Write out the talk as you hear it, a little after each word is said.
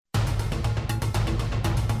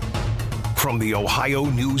From the Ohio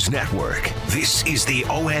News Network, this is the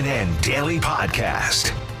ONN Daily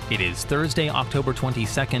Podcast. It is Thursday, October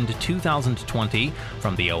 22nd, 2020.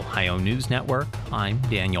 From the Ohio News Network, I'm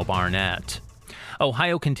Daniel Barnett.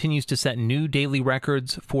 Ohio continues to set new daily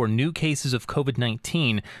records for new cases of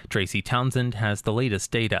COVID-19. Tracy Townsend has the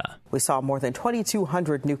latest data. We saw more than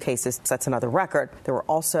 2,200 new cases. That's another record. There were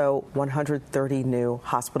also 130 new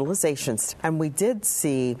hospitalizations. And we did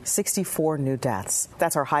see 64 new deaths.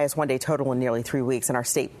 That's our highest one-day total in nearly 3 weeks. And our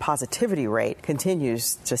state positivity rate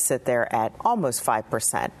continues to sit there at almost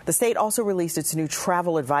 5%. The state also released its new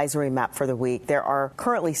travel advisory map for the week. There are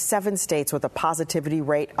currently 7 states with a positivity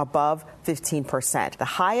rate above 15%. The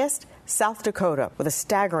highest, South Dakota, with a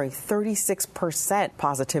staggering 36%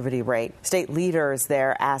 positivity rate. State leaders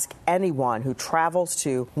there ask anyone who travels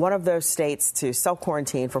to one of those states to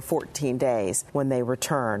self-quarantine for 14 days when they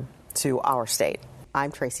return to our state.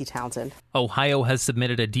 I'm Tracy Townsend. Ohio has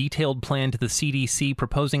submitted a detailed plan to the CDC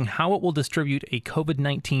proposing how it will distribute a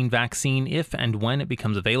COVID-19 vaccine if and when it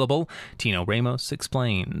becomes available. Tino Ramos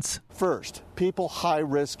explains. First, people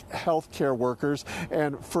high-risk healthcare workers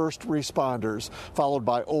and first responders, followed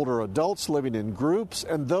by older adults living in groups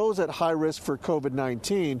and those at high risk for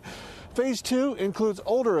COVID-19. Phase 2 includes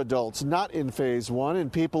older adults not in Phase 1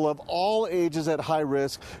 and people of all ages at high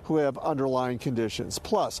risk who have underlying conditions,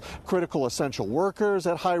 plus critical essential workers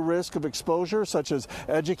at high risk of exposure, such as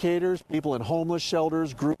educators, people in homeless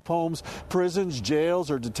shelters, group homes, prisons,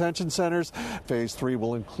 jails, or detention centers. Phase 3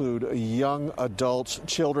 will include young adults,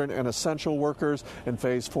 children, and essential workers, and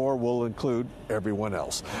Phase 4 will include everyone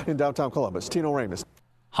else. In downtown Columbus, Tino Ramos.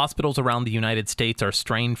 Hospitals around the United States are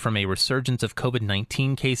strained from a resurgence of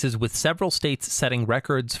COVID-19 cases, with several states setting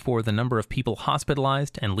records for the number of people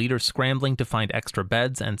hospitalized and leaders scrambling to find extra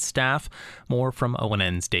beds and staff. More from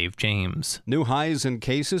ONN's Dave James. New highs in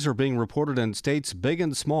cases are being reported in states big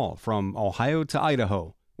and small, from Ohio to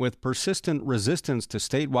Idaho. With persistent resistance to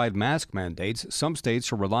statewide mask mandates, some states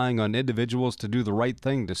are relying on individuals to do the right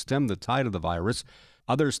thing to stem the tide of the virus.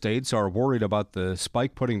 Other states are worried about the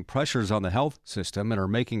spike putting pressures on the health system and are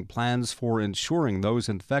making plans for ensuring those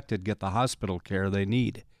infected get the hospital care they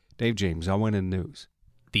need. Dave James, ONN News.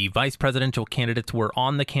 The vice presidential candidates were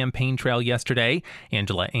on the campaign trail yesterday.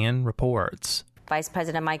 Angela Ann reports. Vice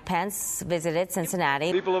President Mike Pence visited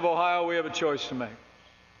Cincinnati. People of Ohio, we have a choice to make.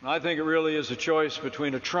 I think it really is a choice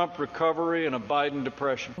between a Trump recovery and a Biden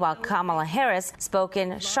depression. While Kamala Harris spoke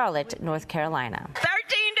in Charlotte, North Carolina. 13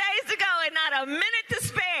 days ago and not a minute to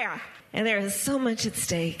spare. And there is so much at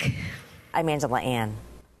stake. I'm Angela Ann.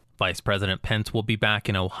 Vice President Pence will be back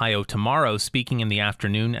in Ohio tomorrow, speaking in the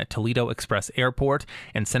afternoon at Toledo Express Airport,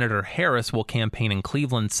 and Senator Harris will campaign in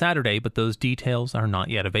Cleveland Saturday, but those details are not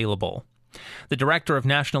yet available. The Director of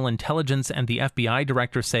National Intelligence and the FBI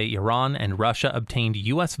Director say Iran and Russia obtained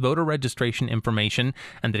U.S. voter registration information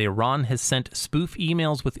and that Iran has sent spoof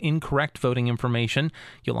emails with incorrect voting information.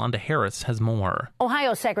 Yolanda Harris has more.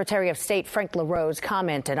 Ohio Secretary of State Frank LaRose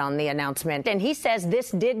commented on the announcement, and he says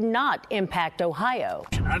this did not impact Ohio.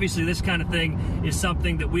 Obviously, this kind of thing is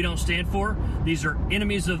something that we don't stand for. These are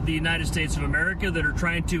enemies of the United States of America that are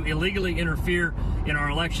trying to illegally interfere in our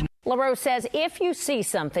election. LaRose says if you see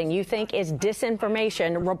something you think is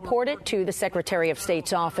disinformation, report it to the Secretary of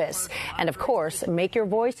State's office. And, of course, make your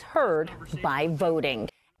voice heard by voting.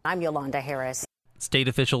 I'm Yolanda Harris. State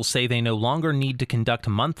officials say they no longer need to conduct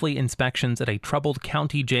monthly inspections at a troubled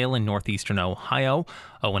county jail in northeastern Ohio.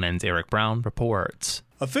 ONN's Eric Brown reports.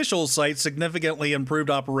 Officials cite significantly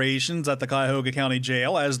improved operations at the Cuyahoga County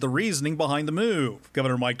Jail as the reasoning behind the move.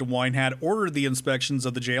 Governor Mike DeWine had ordered the inspections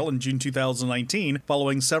of the jail in June 2019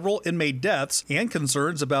 following several inmate deaths and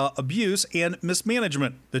concerns about abuse and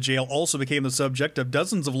mismanagement. The jail also became the subject of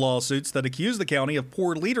dozens of lawsuits that accuse the county of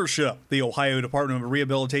poor leadership. The Ohio Department of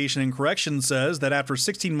Rehabilitation and Corrections says that after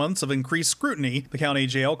 16 months of increased scrutiny, the county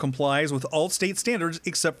jail complies with all state standards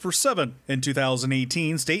except for 7. In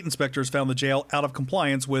 2018, state inspectors found the jail out of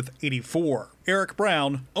compliance with 84. Eric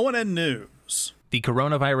Brown, ONN News. The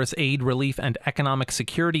Coronavirus Aid, Relief, and Economic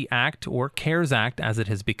Security Act, or CARES Act as it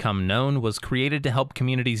has become known, was created to help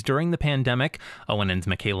communities during the pandemic. ONN's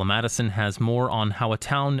Michaela Madison has more on how a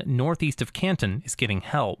town northeast of Canton is getting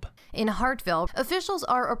help. In Hartville, officials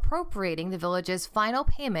are appropriating the village's final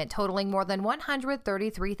payment totaling more than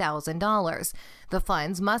 $133,000. The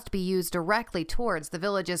funds must be used directly towards the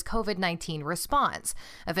village's COVID-19 response.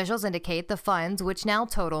 Officials indicate the funds, which now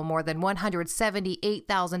total more than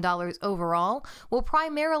 $178,000 overall, will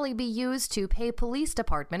primarily be used to pay police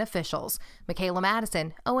department officials. Michaela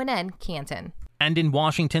Madison, ONN, Canton. And in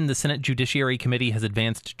Washington, the Senate Judiciary Committee has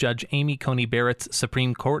advanced Judge Amy Coney Barrett's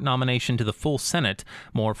Supreme Court nomination to the full Senate.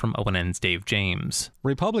 More from ONN's Dave James.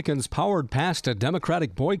 Republicans powered past a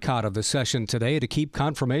Democratic boycott of the session today to keep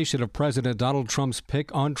confirmation of President Donald Trump's pick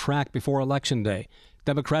on track before Election Day.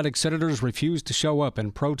 Democratic senators refused to show up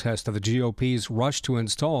in protest of the GOP's rush to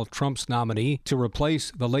install Trump's nominee to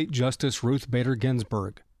replace the late Justice Ruth Bader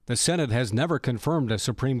Ginsburg. The Senate has never confirmed a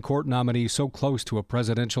Supreme Court nominee so close to a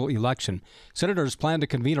presidential election. Senators plan to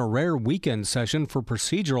convene a rare weekend session for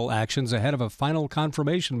procedural actions ahead of a final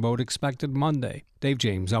confirmation vote expected Monday. Dave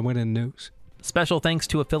James, ONN News. Special thanks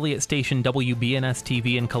to affiliate station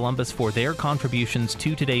WBNS-TV in Columbus for their contributions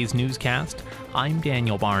to today's newscast. I'm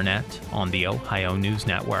Daniel Barnett on the Ohio News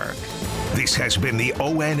Network. This has been the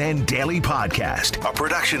ONN Daily Podcast, a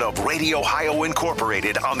production of Radio Ohio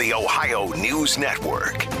Incorporated on the Ohio News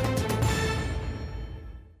Network.